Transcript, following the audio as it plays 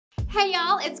Hey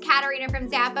y'all, it's Katarina from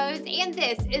Zappos, and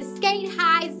this is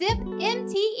SK8-Hi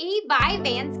MTE by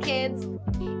Vans Kids.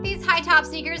 These high top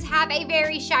sneakers have a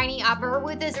very shiny upper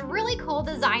with this really cool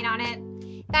design on it.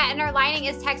 That inner lining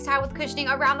is textile with cushioning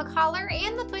around the collar,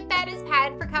 and the footbed is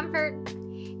padded for comfort.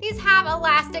 These have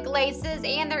elastic laces,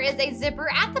 and there is a zipper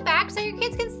at the back so your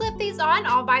kids can slip these on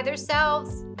all by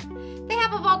themselves. They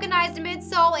have a vulcanized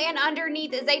midsole, and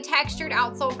underneath is a textured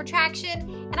outsole for traction,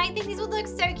 and I think these would look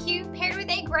so cute paired with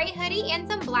a gray hoodie and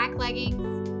some black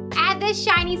leggings. Add this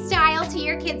shiny style to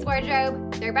your kids'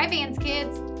 wardrobe. They're by Vans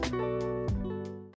Kids.